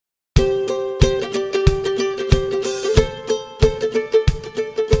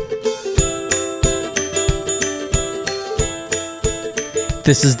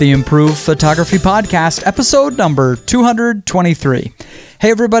This is the Improved Photography Podcast, episode number 223.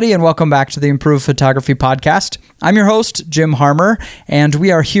 Hey everybody, and welcome back to the Improved Photography Podcast. I'm your host, Jim Harmer, and we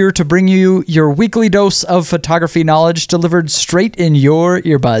are here to bring you your weekly dose of photography knowledge delivered straight in your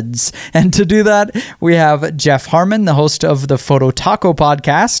earbuds. And to do that, we have Jeff Harmon, the host of the Photo Taco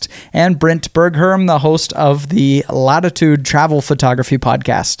Podcast, and Brent Bergherm, the host of the Latitude Travel Photography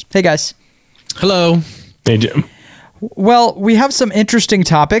Podcast. Hey guys. Hello. Hey Jim. Well, we have some interesting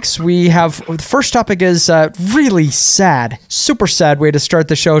topics. The first topic is really sad, super sad way to start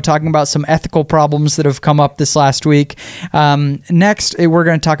the show, talking about some ethical problems that have come up this last week. Next, we're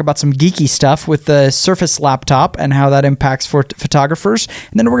going to talk about some geeky stuff with the Surface laptop and how that impacts for photographers.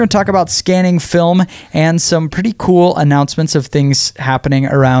 And then we're going to talk about scanning film and some pretty cool announcements of things happening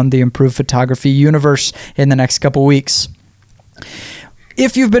around the improved photography universe in the next couple weeks.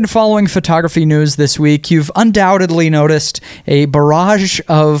 If you've been following photography news this week, you've undoubtedly noticed a barrage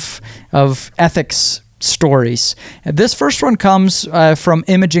of ethics stories. This first one comes from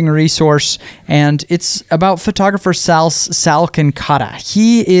Imaging Resource, and it's about photographer Sal Kinkata.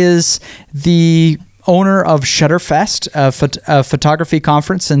 He is the owner of Shutterfest, a photography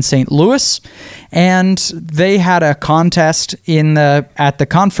conference in St. Louis, and they had a contest at the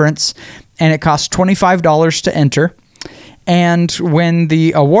conference, and it cost $25 to enter. And when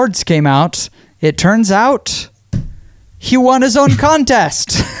the awards came out, it turns out he won his own contest.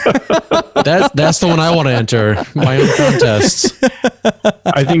 That's the one I want to enter, my own contest.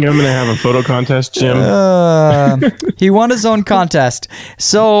 I think I'm going to have a photo contest, Jim. He won his own contest.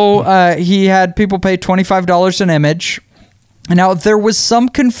 So he had people pay $25 an image. Now, there was some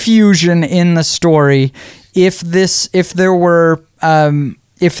confusion in the story if there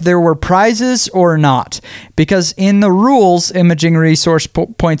were prizes or not, because in the rules, Imaging Resource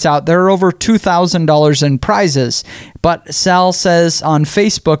points out there are over $2,000 in prizes, but Sal says on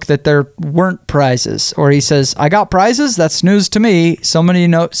Facebook that there weren't prizes, or he says, "I got prizes. That's news to me. So many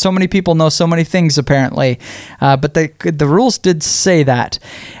people know so many things apparently," but the rules did say that,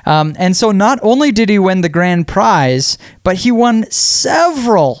 and so not only did he win the grand prize, but he won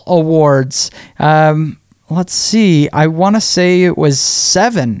several awards. Let's see. I want to say it was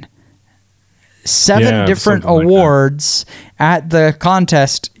seven different awards at the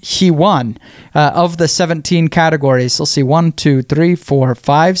contest he won of the 17 categories. Let's see. 1, 2, 3, 4,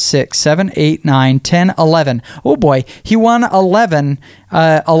 5, 6, 7, 8, 9, 10, 11. Oh boy. He won 11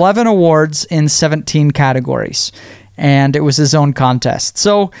 awards in 17 categories. And it was his own contest.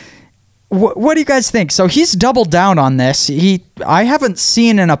 So what do you guys think? So he's doubled down on this. I haven't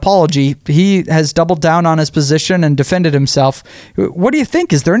seen an apology. He has doubled down on his position and defended himself. What do you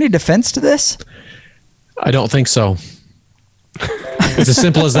think? Is there any defense to this? I don't think so. It's as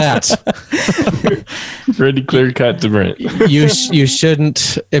simple as that. Pretty clear cut to Brent. You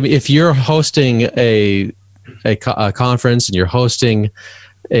shouldn't. I mean, if you're hosting a conference and you're hosting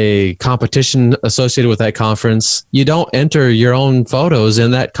a competition associated with that conference, you don't enter your own photos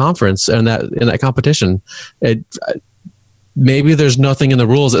in that conference and in that competition. Maybe there's nothing in the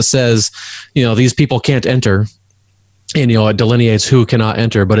rules that says, these people can't enter, and it delineates who cannot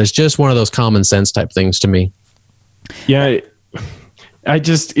enter. But it's just one of those common sense type things to me. Yeah,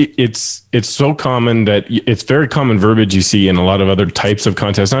 it's so common that it's very common verbiage you see in a lot of other types of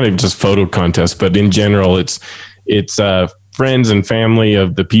contests, not even just photo contests, but in general, it's friends and family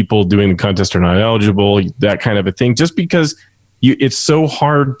of the people doing the contest are not eligible, that kind of a thing, just because it's so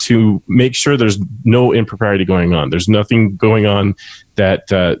hard to make sure there's no impropriety going on. There's nothing going on that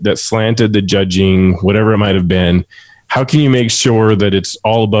slanted the judging, whatever it might have been. How can you make sure that it's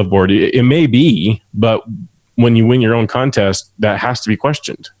all above board? It may be, but when you win your own contest, that has to be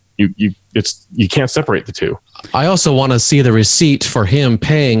questioned. You can't separate the two. I also want to see the receipt for him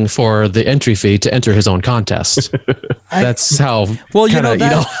paying for the entry fee to enter his own contest. That's how. Well,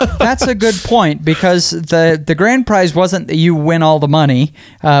 that's a good point, because the grand prize wasn't that you win all the money,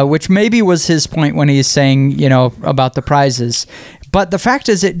 which maybe was his point when he's saying about the prizes. But the fact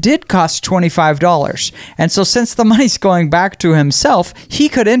is, it did cost $25. And so since the money's going back to himself, he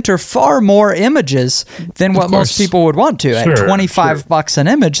could enter far more images than what most people would want to. At $25 an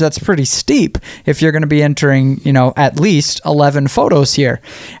image, that's pretty steep if you're going to be entering, at least 11 photos here.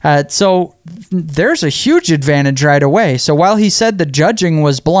 So there's a huge advantage right away. So while he said the judging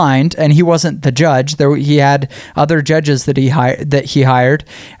was blind and he wasn't the judge, he had other judges that he hired.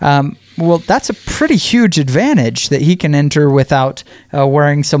 Well, that's a pretty huge advantage that he can enter without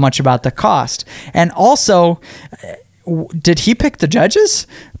worrying so much about the cost. And also, did he pick the judges?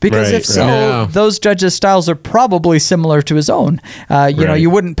 Because if so, those judges' styles are probably similar to his own. You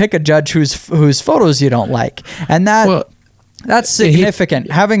wouldn't pick a judge whose photos you don't like. And that... That's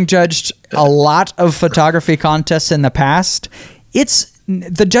significant. Having judged a lot of photography contests in the past,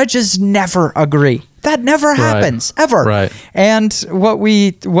 the judges never agree. That never happens ever. Right. And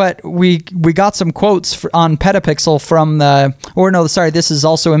we got some quotes on Petapixel from this is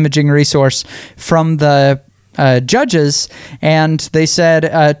also Imaging Resource from the judges, and they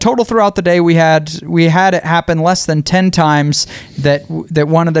said total throughout the day we had it happen less than 10 times that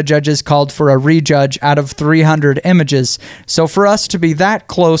one of the judges called for a rejudge out of 300 images. So for us to be that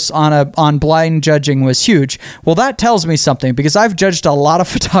close on blind judging was huge. Well, that tells me something, because I've judged a lot of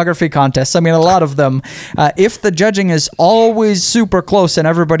photography contests. I mean, a lot of them. If the judging is always super close and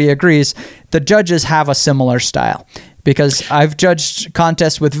everybody agrees, the judges have a similar style. Because I've judged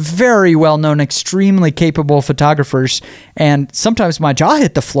contests with very well-known, extremely capable photographers, and sometimes my jaw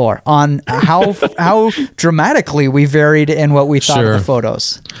hit the floor on how dramatically we varied in what we thought of the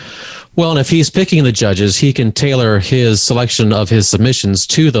photos. Well, and if he's picking the judges, he can tailor his selection of his submissions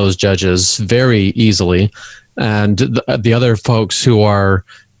to those judges very easily. And the other folks who are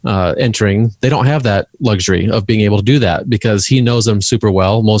entering, they don't have that luxury of being able to do that, because he knows them super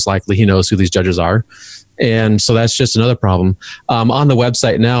well. Most likely he knows who these judges are. And so that's just another problem. On the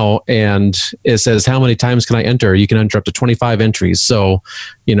website now, and it says, how many times can I enter? You can enter up to 25 entries. So,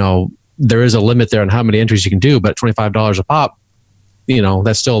 there is a limit there on how many entries you can do, but $25 a pop,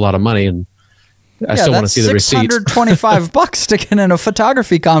 that's still a lot of money. And I still want to see the receipt. $625 to get in a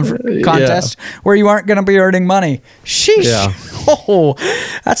photography contest where you aren't going to be earning money. Sheesh. Yeah. Oh,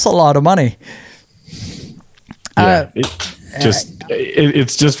 that's a lot of money.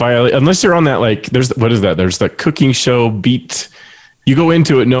 It's just violent, unless you're on that, like, there's the cooking show beat. You go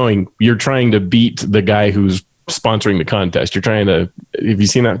into it knowing you're trying to beat the guy who's sponsoring the contest. You're trying to, have you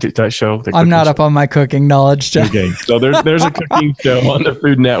seen that show? I'm not up on my cooking knowledge, Jeff. Okay. So there's a cooking show on the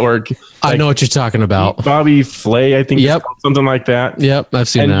Food Network. I know what you're talking about. Bobby Flay, I think. Yep. Something like that. Yep. I've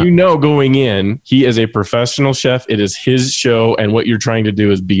seen that. And going in, he is a professional chef. It is his show. And what you're trying to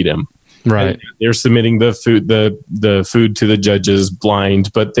do is beat him. Right. And they're submitting the food to the judges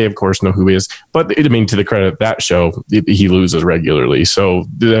blind, but they of course know who he is. But to the credit of that show, he loses regularly. So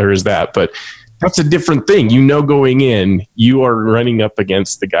there is that. But that's a different thing. Going in, you are running up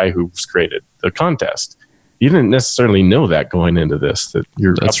against the guy who's created the contest. You didn't necessarily know that going into this, that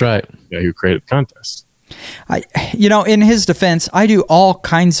you're that's right. The guy who created the contest. In his defense, I do all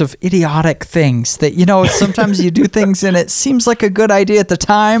kinds of idiotic things that, sometimes you do things and it seems like a good idea at the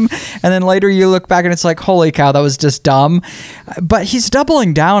time. And then later you look back and it's like, holy cow, that was just dumb. But he's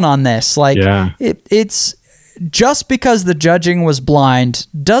doubling down on this. It's just because the judging was blind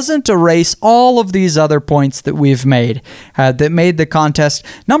doesn't erase all of these other points that we've made that made the contest,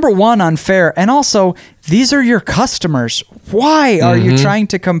 number one, unfair. And also, these are your customers. Why are you trying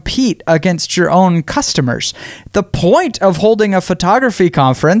to compete against your own customers? The point of holding a photography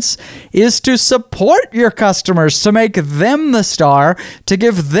conference is to support your customers, to make them the star, to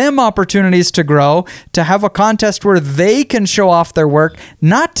give them opportunities to grow, to have a contest where they can show off their work,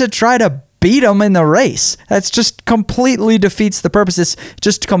 not to try to beat them in the race. That's just completely defeats the purpose. It's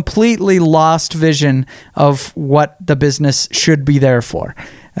just completely lost vision of what the business should be there for.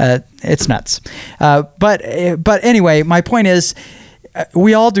 It's nuts. But anyway, my point is,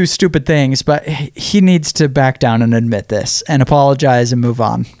 we all do stupid things, but he needs to back down and admit this and apologize and move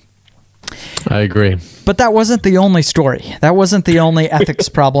on. I agree. But that wasn't the only story. That wasn't the only ethics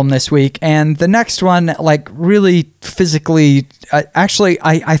problem this week. And the next one, really physically,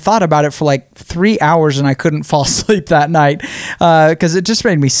 I thought about it for 3 hours and I couldn't fall asleep that night because it just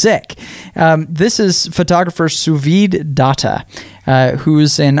made me sick. This is photographer Suvid Datta,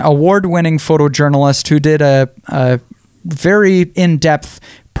 who's an award-winning photojournalist who did a very in-depth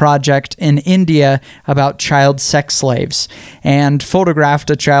project in India about child sex slaves and photographed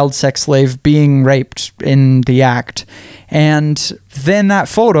a child sex slave being raped in the act. And then that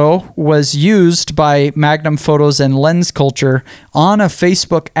photo was used by Magnum Photos and Lens Culture on a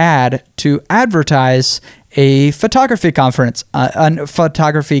Facebook ad to advertise a photography conference, a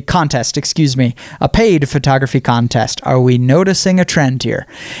photography contest, a paid photography contest. Are we noticing a trend here?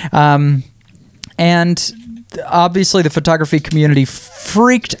 And obviously the photography community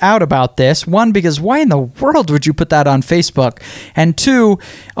freaked out about this. One, because why in the world would you put that on Facebook? And two,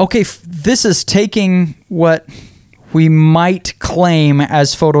 okay, this is taking what we might claim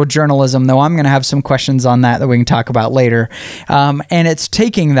as photojournalism, though I'm going to have some questions on that we can talk about later. And it's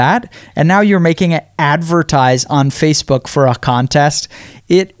taking that, and now you're making it advertise on Facebook for a contest.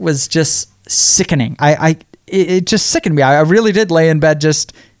 It was just sickening. It just sickened me. I really did lay in bed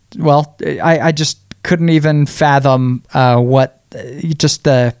I just couldn't even fathom how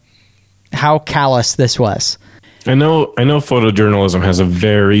callous this was. I know photojournalism has a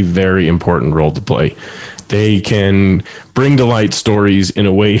very, very important role to play. They can bring to light stories in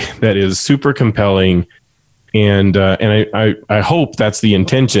a way that is super compelling. And I hope that's the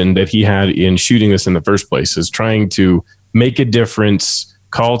intention that he had in shooting this in the first place, is trying to make a difference,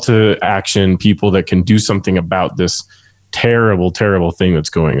 call to action people that can do something about this terrible, terrible thing that's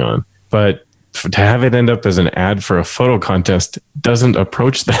going on. But to have it end up as an ad for a photo contest doesn't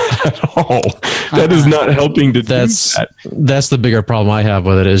approach that at all. That is not helping to do that. That's the bigger problem I have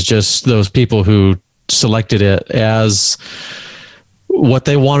with it, is just those people who selected it as what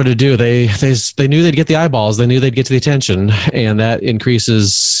they wanted to do. They knew they'd get the eyeballs. They knew they'd get to the attention, and that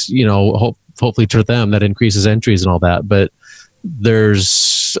increases, hopefully to them, that increases entries and all that. But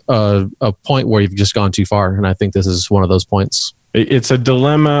there's a point where you've just gone too far. And I think this is one of those points. It's a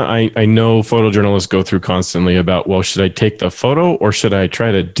dilemma I know photojournalists go through constantly about, well, should I take the photo or should I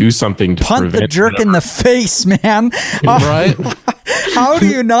try to do something to punt the jerk in the face, man? Right? How do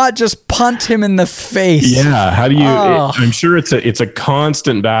you not just punt him in the face? Yeah. How do you, I'm sure it's a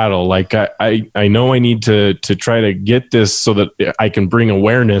constant battle. Like I know I need to try to get this so that I can bring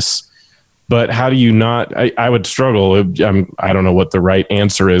awareness, but how do you not, I would struggle. I don't know what the right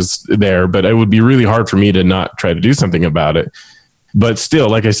answer is there, but it would be really hard for me to not try to do something about it. But still,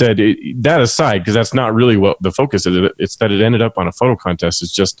 like I said, that aside, because that's not really what the focus is. It's that it ended up on a photo contest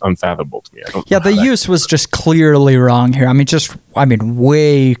is just unfathomable to me. The use was just clearly wrong here.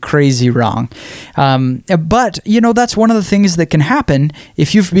 Way crazy wrong. But, that's one of the things that can happen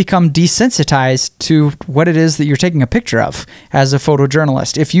if you've become desensitized to what it is that you're taking a picture of as a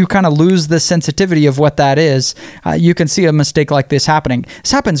photojournalist. If you kind of lose the sensitivity of what that is, you can see a mistake like this happening.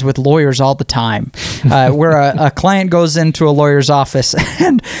 This happens with lawyers all the time, where a client goes into a lawyer's office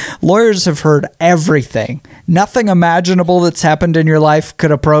and lawyers have heard everything. Nothing imaginable that's happened in your life could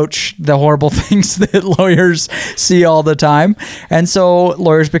approach the horrible things that lawyers see all the time. And so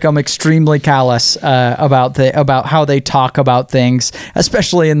lawyers become extremely callous about how they talk about things,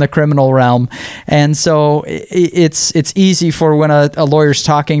 especially in the criminal realm. And so it's easy for when a lawyer's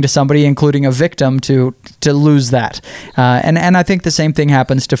talking to somebody, including a victim, to lose that. And I think the same thing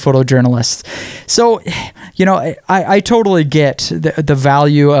happens to photojournalists. So, I totally get the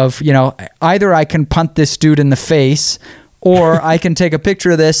value of, either I can punt this dude in the face, or I can take a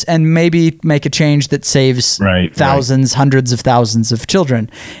picture of this and maybe make a change that saves thousands, hundreds of thousands of children.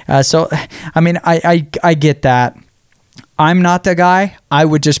 I get that. I'm not the guy. I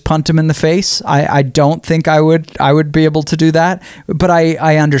would just punt him in the face. I don't think I would be able to do that, but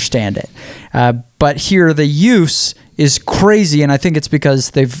I understand it. But here the use is crazy, and I think it's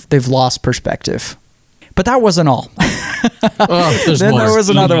because they've lost perspective. But that wasn't all. Then there was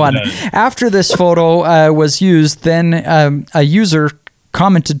another one. After this photo was used, then a user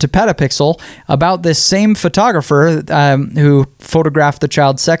commented to Petapixel about this same photographer who photographed the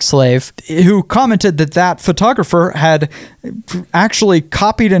child sex slave, who commented that photographer had actually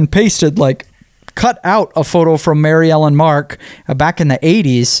copied and pasted, cut out a photo from Mary Ellen Mark back in the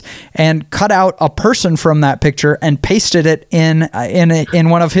 80s and cut out a person from that picture and pasted it in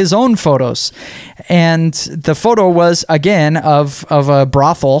one of his own photos. And the photo was, again, of a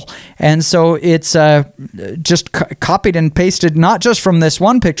brothel. And so it's just copied and pasted, not just from this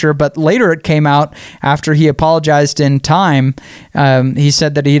one picture, but later it came out after he apologized in Time. He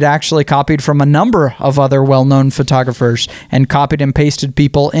said that he'd actually copied from a number of other well-known photographers and copied and pasted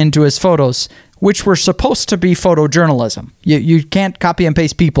people into his photos, which were supposed to be photojournalism. You can't copy and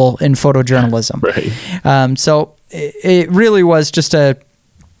paste people in photojournalism. Right. So it really was just a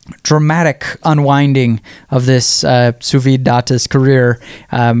dramatic unwinding of this Suvid Datta's career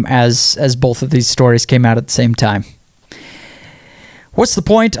as both of these stories came out at the same time. What's the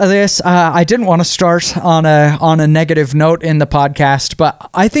point of this? I didn't want to start on a negative note in the podcast,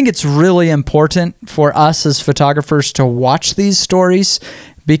 but I think it's really important for us as photographers to watch these stories,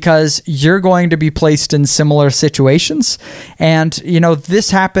 because you're going to be placed in similar situations. And, this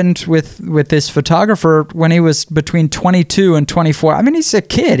happened with this photographer when he was between 22 and 24. He's a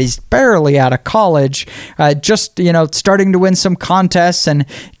kid. He's barely out of college, just, starting to win some contests and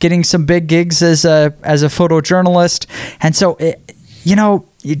getting some big gigs as a photojournalist. And so,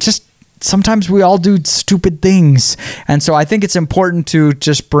 you just, sometimes we all do stupid things. And so I think it's important to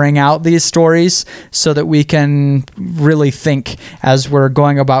just bring out these stories so that we can really think as we're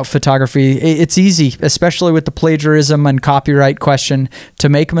going about photography. It's easy, especially with the plagiarism and copyright question, to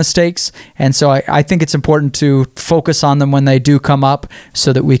make mistakes. And so I think it's important to focus on them when they do come up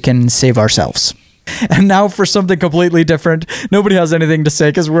so that we can save ourselves. And now for something completely different. Nobody has anything to say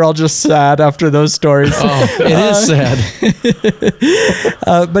because we're all just sad after those stories. Oh, it is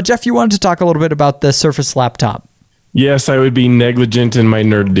sad. But Jeff, you wanted to talk a little bit about the Surface laptop. Yes, I would be negligent in my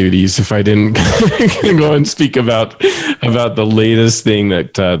nerd duties if I didn't go and speak about the latest thing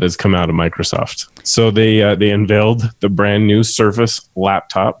that's come out of Microsoft. So they unveiled the brand new Surface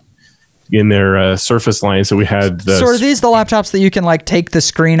laptop in their Surface line. So we had So are these the laptops that you can like take the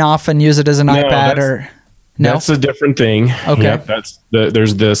screen off and use it as an iPad or? No, that's a different thing. Okay, yep,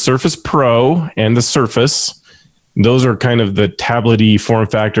 there's the Surface Pro and the Surface. Those are kind of the tablet-y form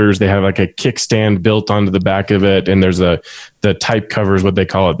factors. They have like a kickstand built onto the back of it, and there's the type cover is what they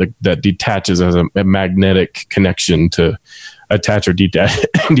call it, that detaches as a magnetic connection to attach or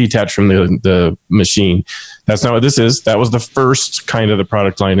detach from the machine. That's not what this is. That was the first kind of the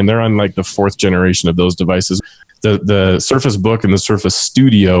product line, and they're on like the 4th generation of those devices. The Surface Book and the Surface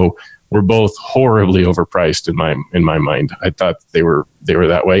Studio were both horribly overpriced in my mind. I thought they were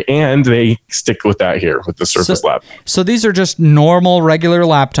that way, and they stick with that here with the Surface Lap. So these are just normal, regular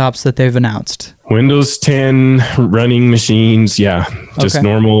laptops that they've announced. Windows 10 running machines, just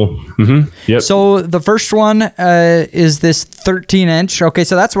normal. Mm-hmm. Yep. So the first one is this 13-inch. Okay,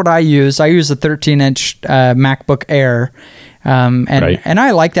 so that's what I use. I use a 13-inch MacBook Air. And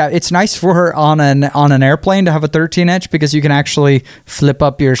I like that. It's nice for on an airplane to have a 13-inch because you can actually flip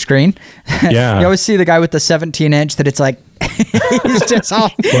up your screen. Yeah. You always see the guy with the 17-inch that it's like he's just all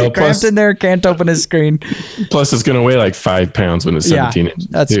cramped in there, can't open his screen. Plus, it's going to weigh like 5 pounds when it's 17 inches.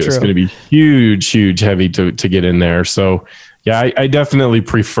 That's true. It's going to be huge, heavy to get in there. So, yeah, I definitely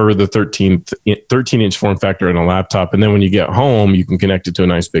prefer the 13-inch form factor in a laptop. And then when you get home, you can connect it to a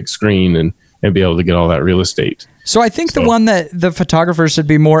nice big screen and be able to get all that real estate. So I think the one that the photographers should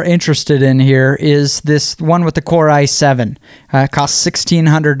be more interested in here is this one with the Core i7. It costs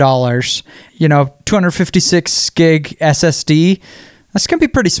 $1,600. 256 gig SSD. That's going to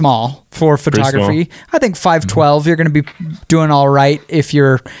be pretty small for photography. I think 512, you're going to be doing all right if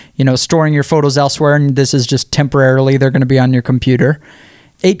you're, storing your photos elsewhere and this is just temporarily, they're going to be on your computer.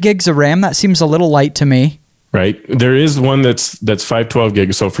 8 gigs of RAM, that seems a little light to me. Right. There is one that's 512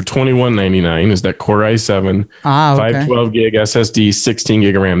 gig. So for $21.99 is that Core i7, 512 gig SSD, 16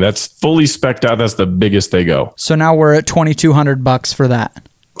 gig of RAM. That's fully spec'd out. That's the biggest they go. So now we're at $2,200 for that.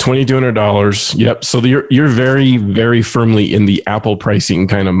 $2,200. Yep. So you're very, very firmly in the Apple pricing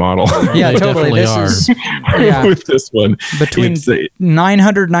kind of model. Yeah, totally. This is with this one between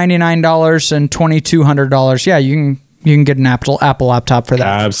 $999 and $2,200. Yeah, you can get an Apple laptop for that.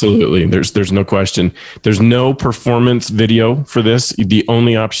 Absolutely. There's no question. There's no performance video for this. The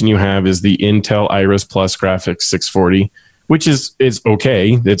only option you have is the Intel Iris Plus Graphics 640, which is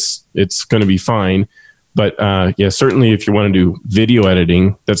okay. It's going to be fine. But certainly if you want to do video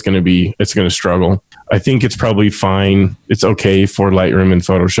editing, it's going to struggle. I think it's probably fine. It's okay for Lightroom and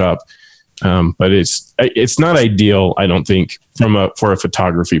Photoshop. But it's not ideal, I don't think, for a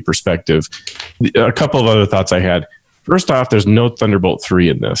photography perspective. A couple of other thoughts I had. First off, there's no Thunderbolt 3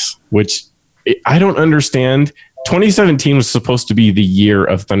 in this, which I don't understand. 2017 was supposed to be the year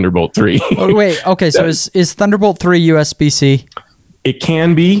of Thunderbolt 3. Oh, wait, okay, so is Thunderbolt 3 USB-C? It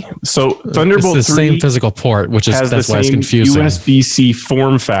can be. So Thunderbolt 3 it's the same physical port, which is that's why it's confusing. USB-C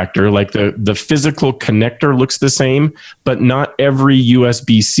form factor, like the physical connector looks the same, but not every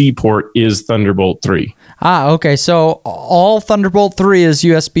USB-C port is Thunderbolt 3. Okay. So all Thunderbolt 3 is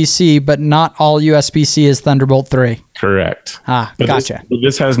USB-C, but not all USB-C is Thunderbolt 3. Correct. But gotcha.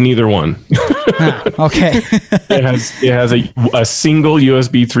 This has neither one. Okay. It has a single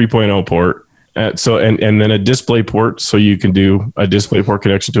USB 3.0 port. And then a display port, so you can do a display port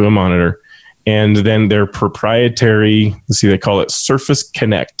connection to a monitor, and then their proprietary. They call it Surface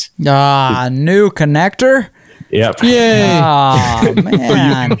Connect. New connector. Yep. Yay! Oh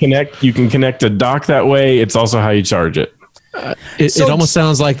man! You can connect a dock that way. It's also how you charge it. It almost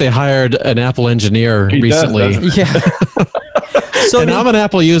sounds like they hired an Apple engineer recently. Yeah. And I'm an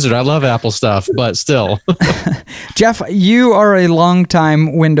Apple user. I love Apple stuff, but still. Jeff, you are a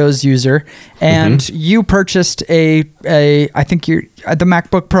longtime Windows user, and you purchased I think you're the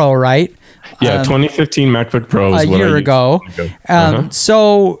MacBook Pro, right? Yeah, 2015 MacBook Pro is a year ago.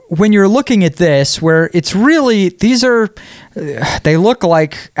 So when you're looking at this, where it's really, they look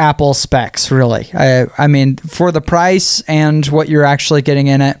like Apple specs, really. I mean, for the price and what you're actually getting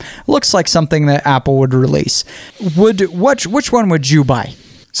in it, looks like something that Apple would release. Which one would you buy?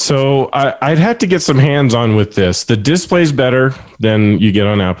 So I'd have to get some hands-on with this. The display's better than you get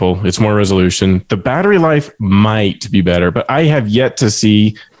on Apple. It's more resolution. The battery life might be better, but I have yet to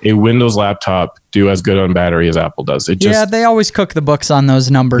see a Windows laptop do as good on battery as Apple does. They always cook the books on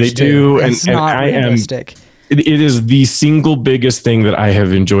those numbers. They do, and not realistic. It is the single biggest thing that I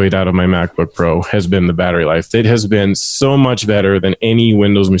have enjoyed out of my MacBook Pro has been the battery life. It has been so much better than any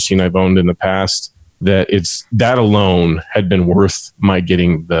Windows machine I've owned in the past. that that alone had been worth my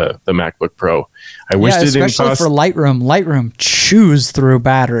getting the MacBook Pro. I wish it didn't cost, especially for Lightroom. Lightroom chews through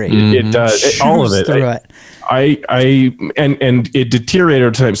battery. It does. All of it. And it deteriorated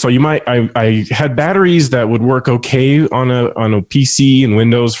over time. So I had batteries that would work okay on a PC and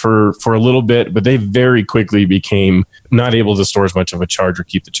Windows for a little bit, but they very quickly became not able to store as much of a charge or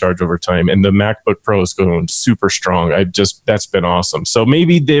keep the charge over time. And the MacBook Pro is going super strong. That's been awesome. So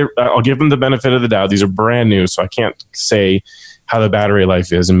maybe I'll give them the benefit of the doubt. These are brand new, so I can't say how the battery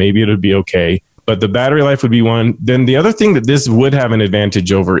life is, and maybe it'll be okay. But the battery life would be one. Then the other thing that this would have an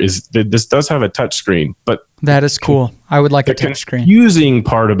advantage over is that this does have a touch screen. But that is cool. I would like a touch screen. The confusing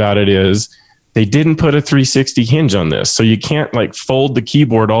part about it is they didn't put a 360 hinge on this. So you can't like fold the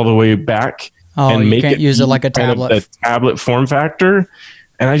keyboard all the way back and make it use it like a tablet. Kind of a tablet form factor.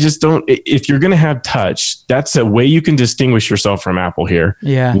 And I just don't, if you're going to have touch, that's a way you can distinguish yourself from Apple here.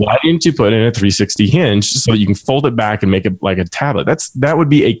 Yeah. Why didn't you put in a 360 hinge so you can fold it back and make it like a tablet? That would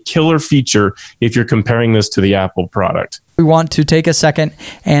be a killer feature if you're comparing this to the Apple product. We want to take a second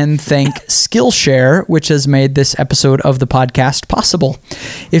and thank Skillshare, which has made this episode of the podcast possible.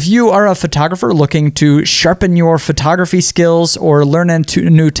 If you are a photographer looking to sharpen your photography skills or learn a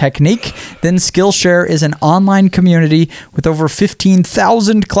new technique, then Skillshare is an online community with over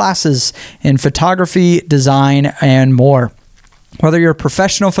 15,000 classes in photography, design, and more. Whether you're a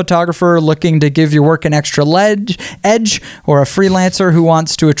professional photographer looking to give your work an extra edge, or a freelancer who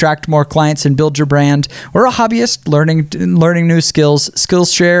wants to attract more clients and build your brand, or a hobbyist learning new skills,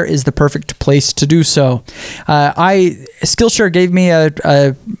 Skillshare is the perfect place to do so. Skillshare gave me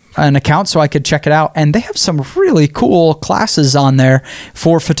an account so I could check it out, and they have some really cool classes on there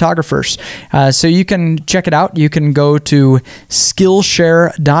for photographers. So you can check it out. You can go to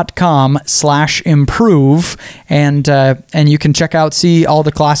Skillshare.com/improve, and you can see all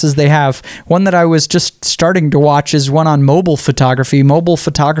the classes they have. One that I was just starting to watch is one on mobile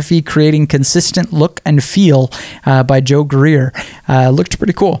photography, creating consistent look and feel by Joe Greer. Looked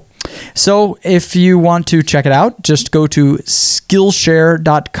pretty cool. So if you want to check it out, just go to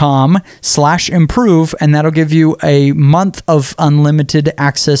Skillshare.com/improve, and that'll give you a month of unlimited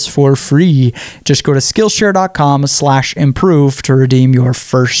access for free. Just go to Skillshare.com/improve to redeem your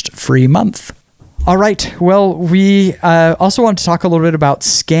first free month. All right. Well, we also want to talk a little bit about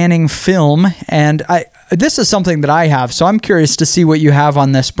scanning film, and this is something that I have, so I'm curious to see what you have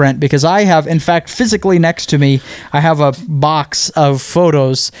on this, Brent, because I have, in fact, physically next to me, I have a box of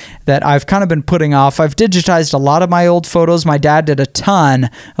photos that I've kind of been putting off. I've digitized a lot of my old photos. My dad did a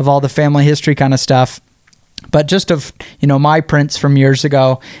ton of all the family history kind of stuff. But just of, my prints from years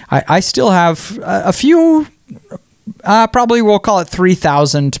ago, I still have a few... probably we'll call it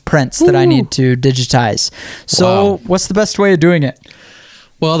 3,000 prints that I need to digitize. So What's the best way of doing it?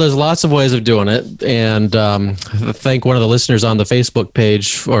 Well, there's lots of ways of doing it. And thank one of the listeners on the Facebook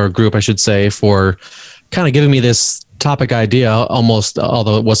page, or group, I should say, for kind of giving me this topic idea, almost,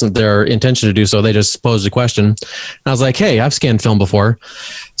 although it wasn't their intention to do so. They just posed a question. And I was like, hey, I've scanned film before.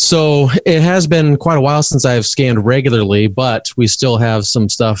 So it has been quite a while since I've scanned regularly, but we still have some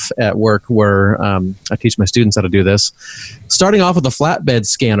stuff at work where I teach my students how to do this. Starting off with a flatbed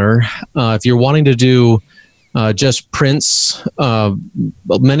scanner, if you're wanting to do just prints,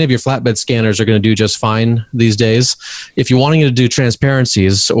 many of your flatbed scanners are going to do just fine these days. If you're wanting to do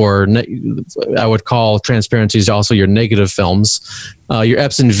transparencies, or I would call transparencies also your negative films, your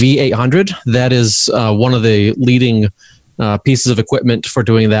Epson V800, that is one of the leading pieces of equipment for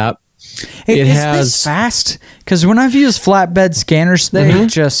doing that. Is this fast? Because when I've used flatbed scanners, they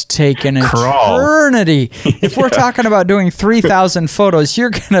just take an eternity. If we're talking about doing 3,000 photos, you're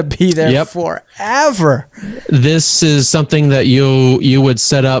going to be there forever. This is something that you would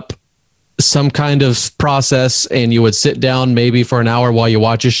set up some kind of process, and you would sit down maybe for an hour while you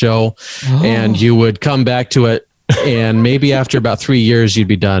watch a show, and you would come back to it, and maybe after about 3 years, you'd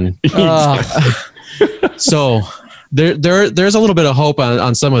be done. So... There's a little bit of hope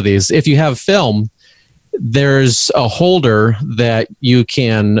on some of these. If you have film, there's a holder that you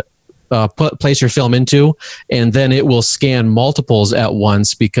can place your film into, and then it will scan multiples at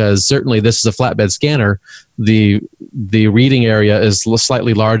once, because certainly this is a flatbed scanner. The reading area is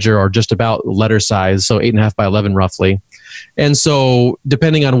slightly larger, or just about letter size, so 8.5 by 11 roughly. And so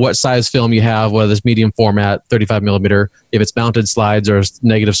depending on what size film you have, whether it's medium format, 35 millimeter, if it's mounted slides or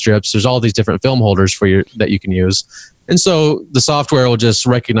negative strips, there's all these different film holders that you can use. And so the software will just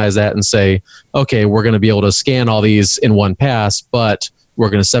recognize that and say, okay, we're going to be able to scan all these in one pass, but we're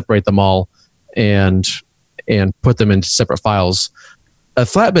going to separate them all and put them into separate files. A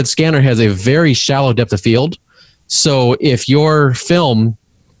flatbed scanner has a very shallow depth of field. So if your film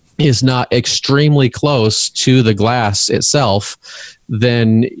is not extremely close to the glass itself,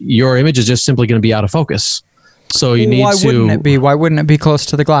 then your image is just simply going to be out of focus. So you need to... wouldn't it be? Why wouldn't it be close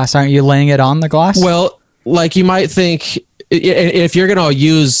to the glass? Aren't you laying it on the glass? Well, like you might think, if you're going to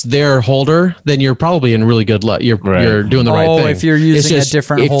use their holder, then you're probably in really good luck. You're doing the right thing. Oh, if you're using a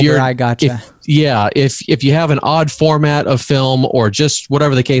different holder, I gotcha. If you have an odd format of film or just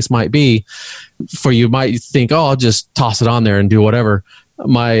whatever the case might be, you might think, oh, I'll just toss it on there and do whatever.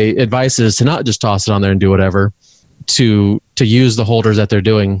 My advice is to not just toss it on there and do whatever, to use the holders that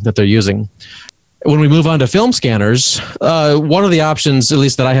they're using. When we move on to film scanners, one of the options, at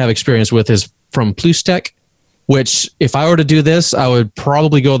least that I have experience with, is from Plustek, which if I were to do this, I would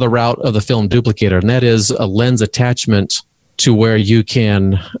probably go the route of the film duplicator, and that is a lens attachment to where you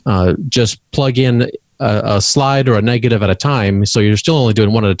can just plug in a slide or a negative at a time. So you're still only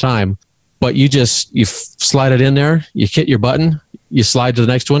doing one at a time, but you slide it in there, you hit your button, you slide to the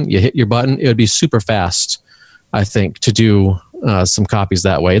next one, you hit your button. It would be super fast, I think, to do some copies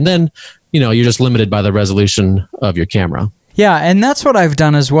that way. And then, you're just limited by the resolution of your camera. Yeah, and that's what I've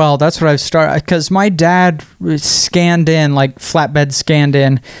done as well. That's what I've started, because my dad scanned in, like flatbed scanned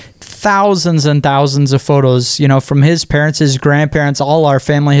in, thousands and thousands of photos, from his parents, his grandparents, all our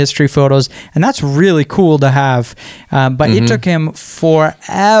family history photos. And that's really cool to have. But it took him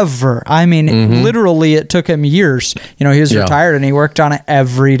forever. I mean, literally it took him years. He was retired and he worked on it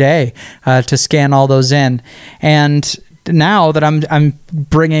every day to scan all those in. And now that I'm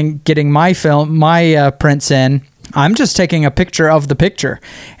getting my prints in, I'm just taking a picture of the picture.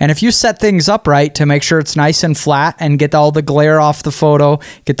 And if you set things up right to make sure it's nice and flat and get all the glare off the photo,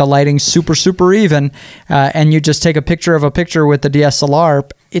 get the lighting super, super even, and you just take a picture of a picture with the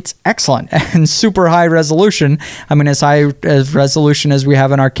DSLR, it's excellent and super high resolution. I mean, as high as resolution as we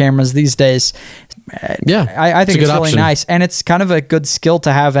have in our cameras these days. I think it's really option. Nice, and it's kind of a good skill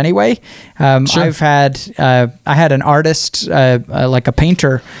to have anyway. Sure. I had an artist, like a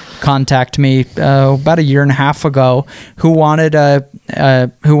painter, contact me about a year and a half ago who wanted a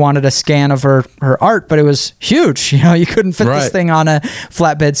scan of her art, but it was huge. You couldn't fit this thing on a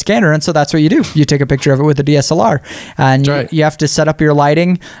flatbed scanner, and so that's what you do. You take a picture of it with a DSLR, and you have to set up your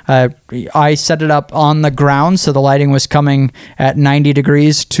lighting. I set it up on the ground, so the lighting was coming at 90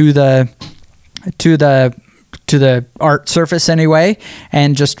 degrees to the art surface anyway,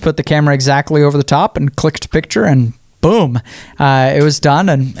 and just put the camera exactly over the top and clicked picture, and boom, it was done,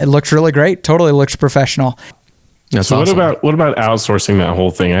 and it looked really great. Totally looks professional. That's so awesome. What about outsourcing that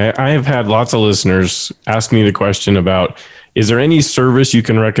whole thing? I have had lots of listeners ask me the question about, is there any service you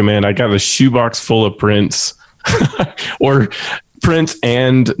can recommend? I got a shoebox full of prints or prints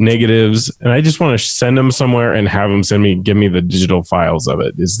and negatives, and I just want to send them somewhere and have them give me the digital files of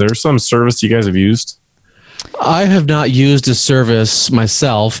it. Is there some service you guys have used? I have not used a service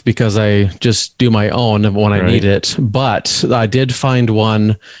myself because I just do my own when I need it. But I did find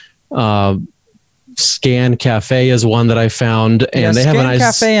one. Scan Cafe is one that I found, and they have a nice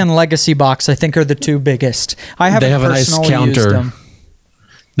Cafe and Legacy Box, I think, are the two biggest. They have a nice counter.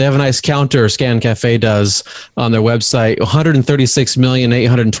 They have a nice counter, Scan Cafe does, on their website.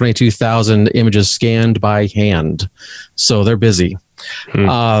 136,822,000 images scanned by hand. So they're busy.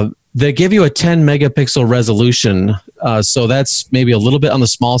 They give you a 10 megapixel resolution. So that's maybe a little bit on the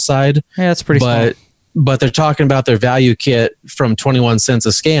small side. Yeah, that's pretty small. But they're talking about their value kit from 21 cents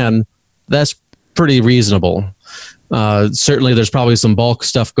a scan. That's pretty reasonable. Certainly there's probably some bulk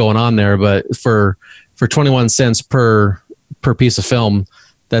stuff going on there, but for 21 cents per piece of film,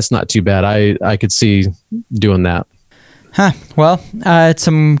 that's not too bad. I could see doing that. Well, it's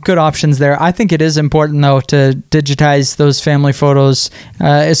some good options there. I think it is important, though, to digitize those family photos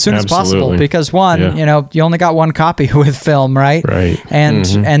as soon as possible, because you only got one copy with film, right? Right.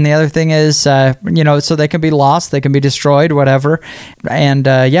 And the other thing is, so they can be lost, they can be destroyed, whatever. And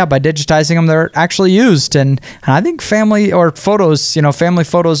by digitizing them, they're actually used. And I think family photos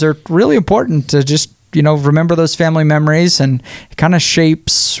are really important to just remember those family memories, and it kind of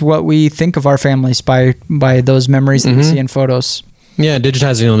shapes what we think of our families by those memories that we see in photos. Yeah,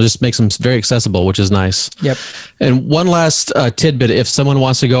 digitizing them just makes them very accessible, which is nice. Yep. And one last tidbit, if someone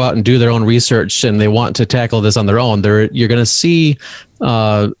wants to go out and do their own research and they want to tackle this on their own, you're going to see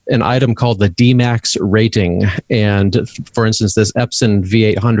an item called the DMAX rating. And for instance, this Epson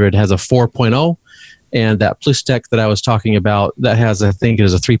V800 has a 4.0. And that Plustek that I was talking about, that has, I think it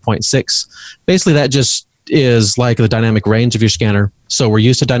is a 3.6. Basically, that just is like the dynamic range of your scanner. So we're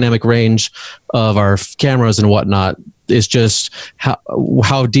used to dynamic range of our cameras and whatnot. It's just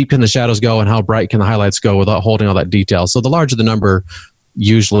how deep can the shadows go and how bright can the highlights go without holding all that detail. So the larger the number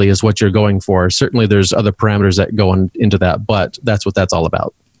usually is what you're going for. Certainly there's other parameters that go into that, but that's what that's all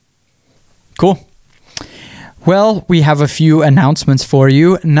about. Cool. Well, we have a few announcements for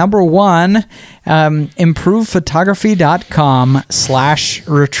you. Number one,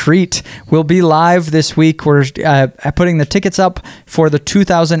 improvephotography.com/retreat will be live this week. We're putting the tickets up for the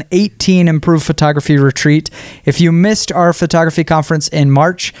 2018 Improve Photography Retreat. If you missed our photography conference in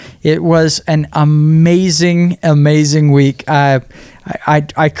March, it was an amazing, amazing week. I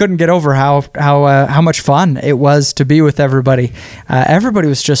couldn't get over how much fun it was to be with everybody. Everybody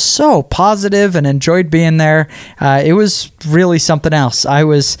was just so positive and enjoyed being there. It was really something else. I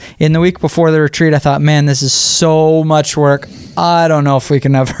was in the week before the retreat. I thought, man, this is so much work. I don't know if we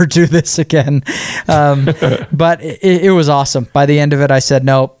can ever do this again. But it was awesome. By the end of it, I said,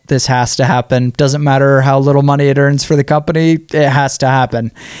 no, this has to happen. Doesn't matter how little money it earns for the company. It has to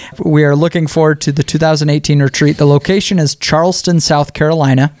happen. We are looking forward to the 2018 retreat. The location is Charleston, South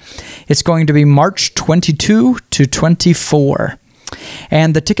Carolina. It's going to be March 22 to 24.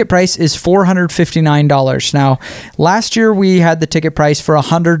 And the ticket price is $459. Now, last year we had the ticket price for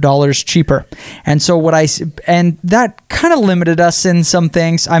 $100 cheaper. And so and that kind of limited us in some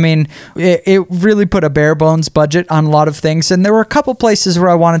things. I mean, it really put a bare bones budget on a lot of things. And there were a couple places where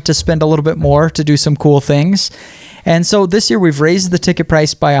I wanted to spend a little bit more to do some cool things. And so this year we've raised the ticket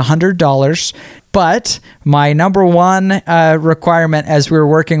price by $100. But my number one requirement, as we were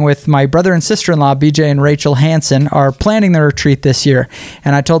working with my brother and sister-in-law, BJ and Rachel Hansen, are planning the retreat this year.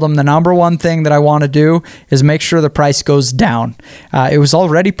 And I told them the number one thing that I want to do is make sure the price goes down. It was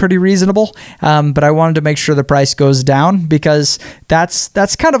already pretty reasonable, but I wanted to make sure the price goes down because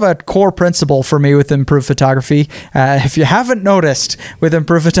that's kind of a core principle for me with Improve Photography. If you haven't noticed, with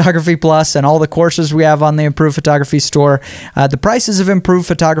Improve Photography Plus and all the courses we have on the Improve Photography store, the prices of Improve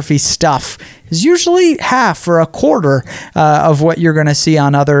Photography stuff is usually half or a quarter of what you're going to see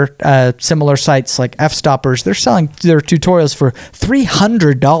on other similar sites like F-Stoppers. They're selling their tutorials for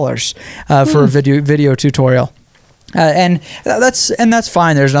 $300 for a video tutorial. And that's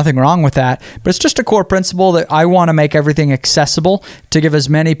fine. There's nothing wrong with that. But it's just a core principle that I want to make everything accessible to give as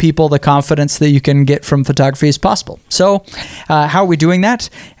many people the confidence that you can get from photography as possible. So how are we doing that?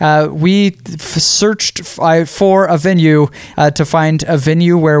 We searched for a venue to find a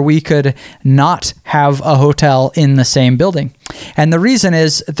venue where we could not have a hotel in the same building. And the reason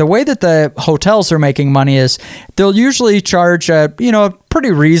is the way that the hotels are making money is they'll usually charge a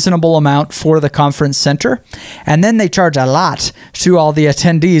pretty reasonable amount for the conference center, and then they charge a lot to all the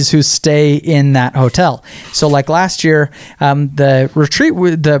attendees who stay in that hotel. So like last year, the retreat,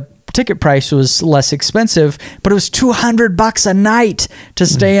 the ticket price was less expensive, but it was $200 a night to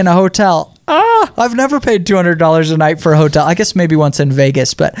stay in a hotel. I've never paid $200 a night for a hotel. I guess maybe once in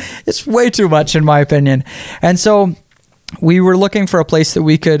Vegas, but it's way too much in my opinion. And so we were looking for a place that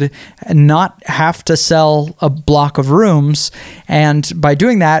we could not have to sell a block of rooms. And by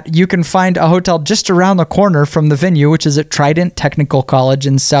doing that, you can find a hotel just around the corner from the venue, which is at Trident Technical College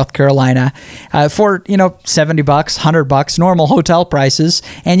in South Carolina, for, $70, $100, normal hotel prices.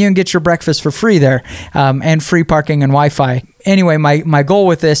 And you can get your breakfast for free there, and free parking and Wi-Fi. Anyway, my goal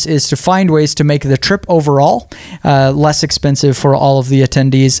with this is to find ways to make the trip overall less expensive for all of the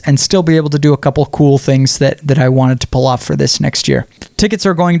attendees and still be able to do a couple cool things that I wanted to pull off for this next year. Tickets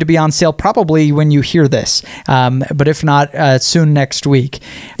are going to be on sale probably when you hear this, but if not, soon next week.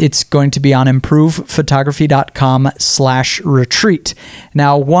 It's going to be on improvephotography.com/retreat.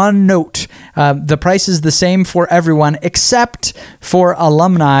 Now, one note, the price is the same for everyone except for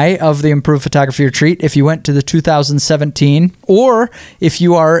alumni of the Improve Photography Retreat. If you went to the 2017, or if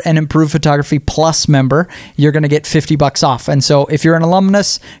you are an Improve Photography Plus member, you're going to get $50 off. And so if you're an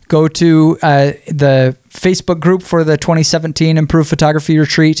alumnus, go to the Facebook group for the 2017 Improve Photography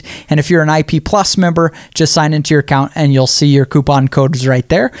Retreat. And if you're an IP Plus member, just sign into your account and you'll see your coupon codes right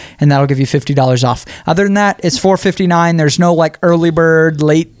there. And that'll give you $50 off. Other than that, it's $459. There's no like early bird,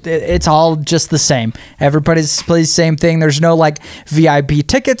 late. It's all just the same. Everybody's plays the same thing. There's no like VIP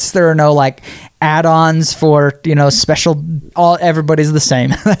tickets. There are no like add-ons for, special, everybody's the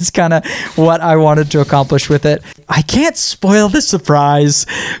same. That's kind of what I wanted to accomplish with it. I can't spoil the surprise,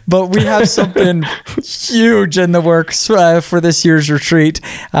 but we have something huge in the works for this year's retreat.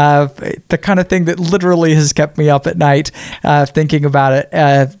 The kind of thing that literally has kept me up at night thinking about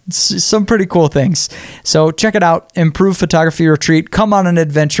it. Some pretty cool things. So check it out. Improve Photography Retreat. Come on an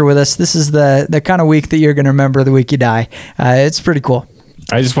adventure with us. This is the kind of week that you're going to remember the week you die. It's pretty cool.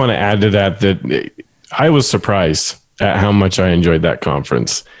 I just want to add to that I was surprised at how much I enjoyed that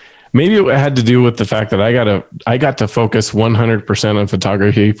conference. Maybe it had to do with the fact that I got to focus 100% on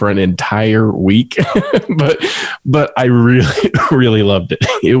photography for an entire week, but I really, really loved it.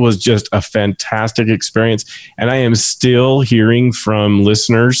 It was just a fantastic experience. And I am still hearing from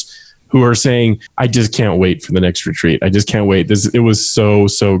listeners who are saying, I just can't wait for the next retreat. I just can't wait. It was so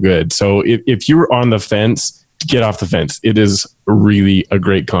good. So if you're on the fence, get off the fence. It is really a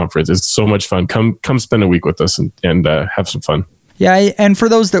great conference. It's so much fun. Come spend a week with us and have some fun. Yeah, and for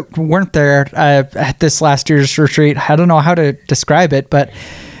those that weren't there at this last year's retreat, I don't know how to describe it, but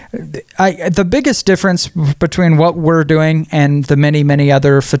the biggest difference between what we're doing and the many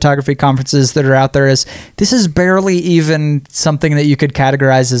other photography conferences that are out there is this is barely even something that you could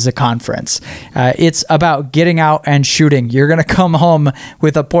categorize as a conference. It's about getting out and shooting. You're going to come home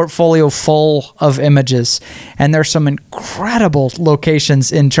with a portfolio full of images, and there's some incredible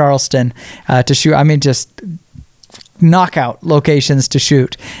locations in Charleston to shoot. I mean, just knockout locations to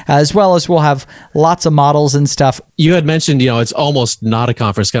shoot, as well as we'll have lots of models and stuff. You had mentioned, it's almost not a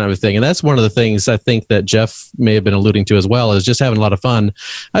conference kind of a thing. And that's one of the things I think that Jeff may have been alluding to as well, is just having a lot of fun.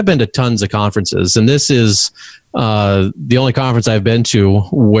 I've been to tons of conferences, and this is the only conference I've been to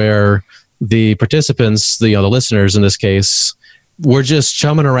where the participants, the listeners in this case, we're just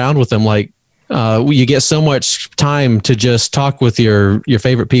chumming around with them. Like, you get so much time to just talk with your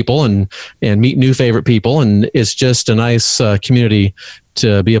favorite people and meet new favorite people. And it's just a nice community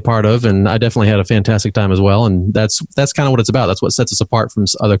to be a part of. And I definitely had a fantastic time as well. And that's kind of what it's about. That's what sets us apart from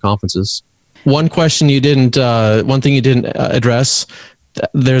other conferences. One thing you didn't address,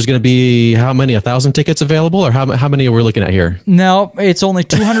 there's going to be how many, 1,000 tickets available, or how many are we looking at here? No, it's only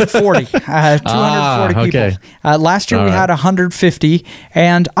 240. 240 people. Okay. Last year we had 150,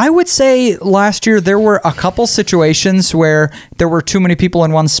 and I would say last year there were a couple situations where there were too many people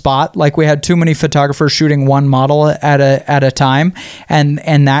in one spot. Like we had too many photographers shooting one model at a time, and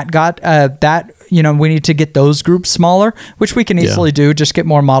that got we need to get those groups smaller, which we can easily do. Just get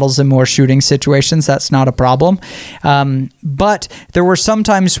more models and more shooting situations. That's not a problem. But there were some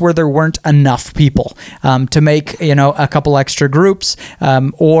times where there weren't enough people to make a couple extra groups,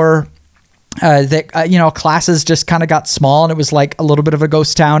 or classes just kind of got small, and it was like a little bit of a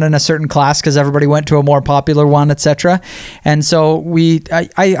ghost town in a certain class because everybody went to a more popular one, etc. And so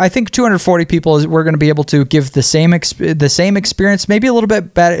I think 240 people we're going to be able to give the same experience, maybe a little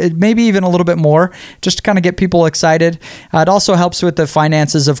bit better, maybe even a little bit more, just to kind of get people excited. It also helps with the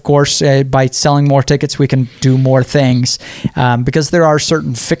finances, of course. By selling more tickets, we can do more things because there are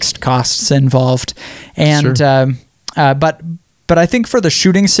certain fixed costs involved, and sure. But I think for the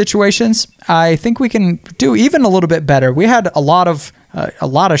shooting situations, I think we can do even a little bit better. We had a lot of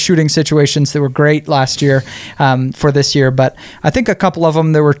shooting situations that were great last year for this year, but I think a couple of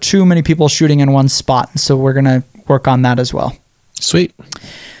them, there were too many people shooting in one spot. So we're going to work on that as well. Sweet.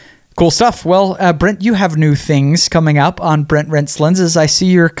 Cool stuff. Well, Brent, you have new things coming up on Brent Rents Lenses. I see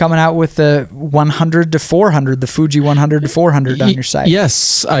you're coming out with the 100 to 400, the Fuji 100 to 400 on your site.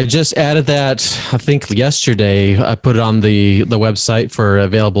 Yes, I just added that, I think yesterday. I put it on the website for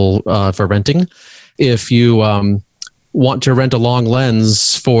available for renting. If you want to rent a long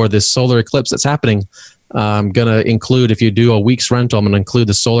lens for this solar eclipse that's happening, I'm going to include, if you do a week's rental, I'm going to include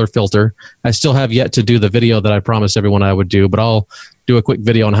the solar filter. I still have yet to do the video that I promised everyone I would do, but I'll do a quick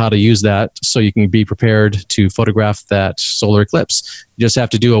video on how to use that so you can be prepared to photograph that solar eclipse. You just have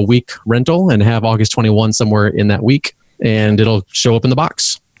to do a week rental and have August 21 somewhere in that week, and it'll show up in the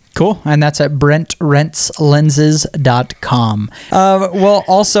box. Cool. And that's at BrentRentsLenses.com. Well,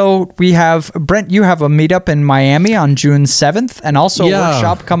 also, we have, Brent, you have a meetup in Miami on June 7th, and also a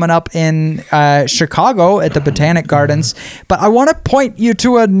workshop coming up in Chicago at the Botanic Gardens. But I want to point you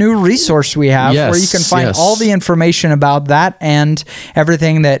to a new resource we have where you can find all the information about that and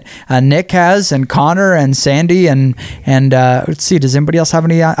everything that Nick has, and Connor and Sandy, and let's see, does anybody else have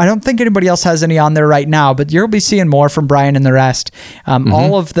any? I don't think anybody else has any on there right now, but you'll be seeing more from Brian and the rest.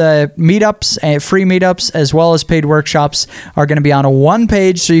 All of the meetups, free meetups, as well as paid workshops are going to be on a one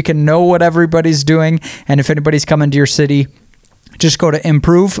page, so you can know what everybody's doing. And if anybody's coming to your city, just go to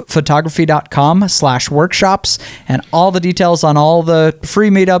improvephotography.com/workshops, and all the details on all the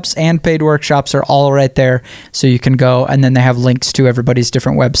free meetups and paid workshops are all right there. So you can go, and then they have links to everybody's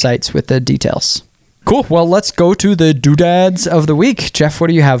different websites with the details. Cool. Well, let's go to the doodads of the week. Jeff, what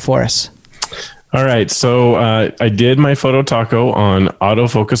do you have for us? All right. So I did my photo taco on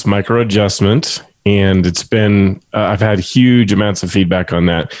autofocus micro adjustment, and it's been, I've had huge amounts of feedback on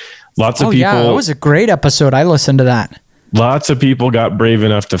that. Lots of people. Yeah, that was a great episode. I listened to that. Lots of people got brave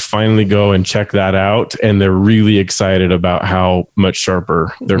enough to finally go and check that out, and they're really excited about how much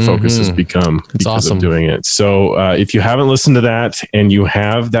sharper their focus has become because of doing it. So if you haven't listened to that and you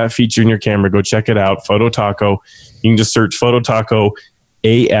have that feature in your camera, go check it out. Photo Taco. You can just search Photo Taco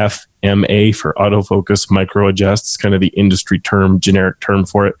AFMA for autofocus micro adjust. It's kind of the industry term, generic term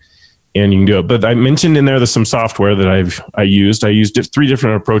for it. and you can do it. But I mentioned in there there's some software that I used. I used 3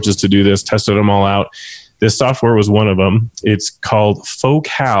 different approaches to do this, tested them all out. This software was one of them. It's called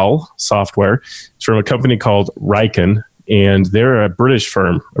Focal software. It's from a company called Riken, and they're a British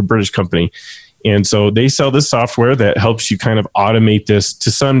firm, a British company. And so they sell this software that helps you kind of automate this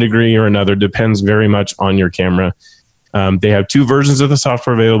to some degree or another, depends very much on your camera. They have 2 versions of the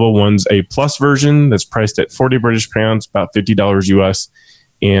software available. One's a plus version that's priced at 40 British pounds, about $50 US.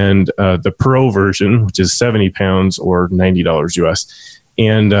 And the Pro version, which is 70 pounds or $90 US.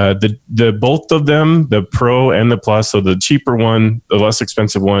 And the both of them, the Pro and the Plus, so the cheaper one, the less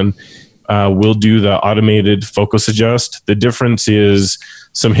expensive one, will do the automated focus adjust. The difference is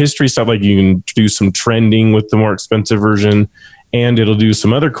some history stuff, like you can do some trending with the more expensive version, and it'll do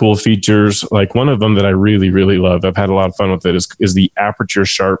some other cool features. Like one of them that I really, really love, I've had a lot of fun with it, is the aperture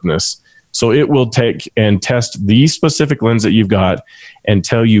sharpness. So it will take and test the specific lens that you've got and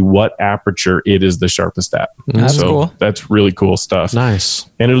tell you what aperture it is the sharpest at. That's cool. That's really cool stuff. Nice.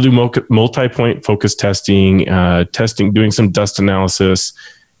 And it'll do multi-point focus testing, doing some dust analysis,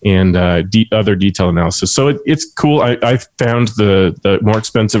 and other detail analysis. So it's cool. I found the more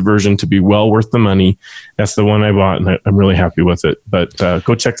expensive version to be well worth the money. That's the one I bought, and I'm really happy with it. But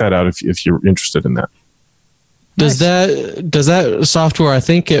go check that out if you're interested in that. Does that software, I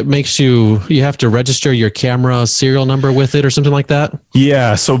think it makes you have to register your camera serial number with it or something like that?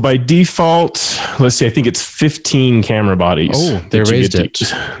 Yeah. So by default, let's see, I think it's 15 camera bodies. Oh, they raised it.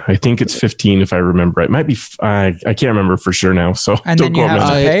 I think it's 15 if I remember. It might be, I can't remember for sure now. So and then you have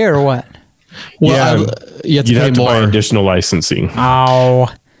to pay or what? Well, you have to pay more. Buy additional licensing. Oh.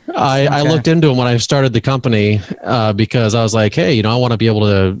 I looked into them when I started the company because I was like, hey, I want to be able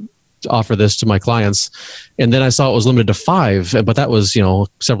to offer this to my clients, and then I saw it was limited to 5, but that was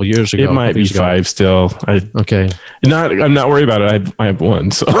several years ago. It might be 5 still. Okay. I'm not worried about it. I have 1.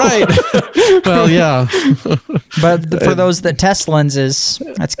 So. Right. Well, yeah. But for those that test lenses,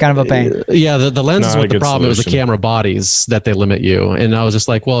 that's kind of a pain. Yeah, the lenses with the problem. It was the camera bodies that they limit you, and I was just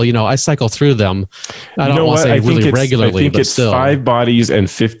like, well, I cycle through them. I don't want to say really regularly, but still. 5 bodies and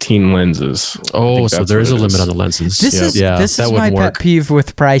 15 lenses. Oh, so there is a limit on the lenses. This is my pet peeve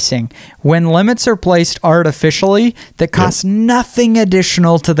with pricing. When limits are placed artificially that cost nothing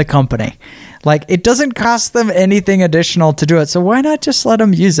additional to the company. Like, it doesn't cost them anything additional to do it. So why not just let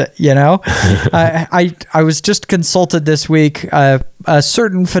them use it? I was just consulted this week. A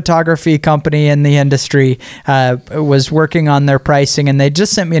certain photography company in the industry was working on their pricing, and they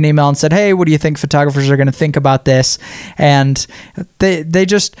just sent me an email and said, hey, what do you think photographers are going to think about this? And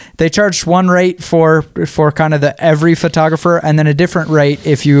they charged one rate for kind of the every photographer, and then a different rate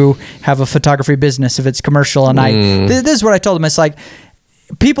if you have a photography business, if it's commercial. And this is what I told them. It's like,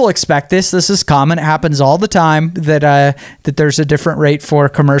 people expect this. This is common. It happens all the time that there's a different rate for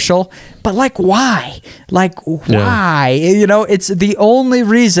commercial. But why? Why? It's the only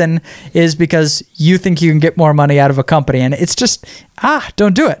reason is because you think you can get more money out of a company, and it's just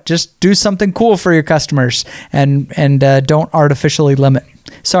don't do it. Just do something cool for your customers, and don't artificially limit.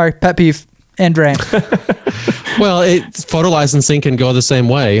 Sorry, pet peeve. End rant. Well, photo licensing can go the same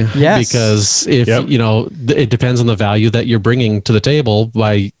way. Yes. Because if, it depends on the value that you're bringing to the table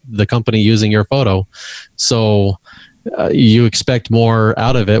by the company using your photo. So you expect more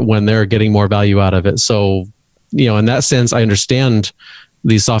out of it when they're getting more value out of it. So, in that sense, I understand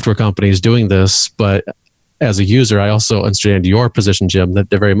these software companies doing this, but as a user, I also understand your position, Jim, that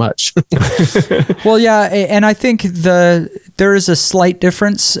they're very much. Well, yeah, and I think there is a slight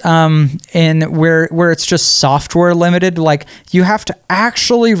difference in where it's just software limited. Like, you have to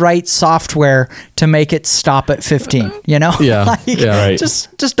actually write software to make it stop at 15. Yeah, right.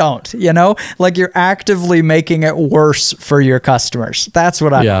 Just don't. Like, you're actively making it worse for your customers. That's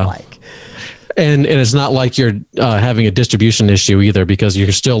what I like. And it's not like you're having a distribution issue either, because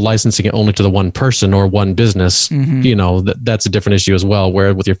you're still licensing it only to the one person or one business. Mm-hmm. That's a different issue as well.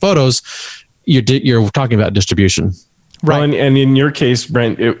 Where with your photos, you're talking about distribution. Right. Well, and in your case,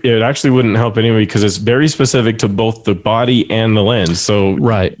 Brent, it actually wouldn't help anyway, because it's very specific to both the body and the lens. So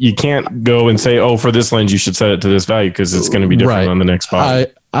you can't go and say, oh, for this lens, you should set it to this value, because it's going to be different on the next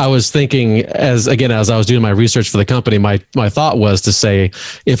body. I was thinking, as I was doing my research for the company, my thought was to say,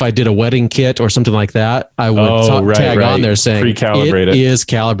 if I did a wedding kit or something like that, I would tag on there saying it is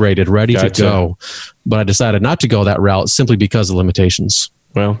calibrated, ready to go. But I decided not to go that route simply because of limitations.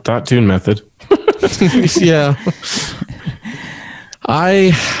 Well, dot tune method. Yeah.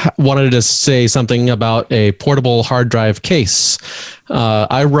 I wanted to say something about a portable hard drive case.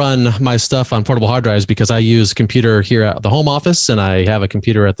 I run my stuff on portable hard drives because I use a computer here at the home office, and I have a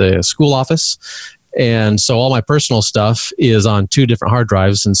computer at the school office. And so all my personal stuff is on 2 different hard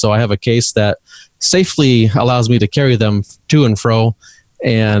drives. And so I have a case that safely allows me to carry them to and fro.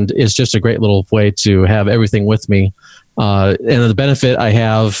 And it's just a great little way to have everything with me. And the benefit I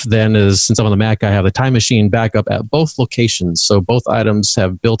have then is, since I'm on the Mac, I have the Time Machine backup at both locations. So both items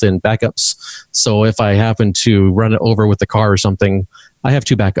have built-in backups. So if I happen to run it over with the car or something, I have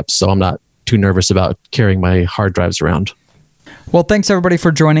 2 backups. So I'm not too nervous about carrying my hard drives around. Well, thanks everybody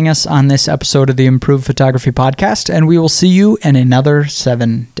for joining us on this episode of the Improved Photography Podcast, and we will see you in another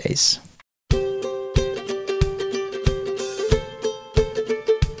 7 days.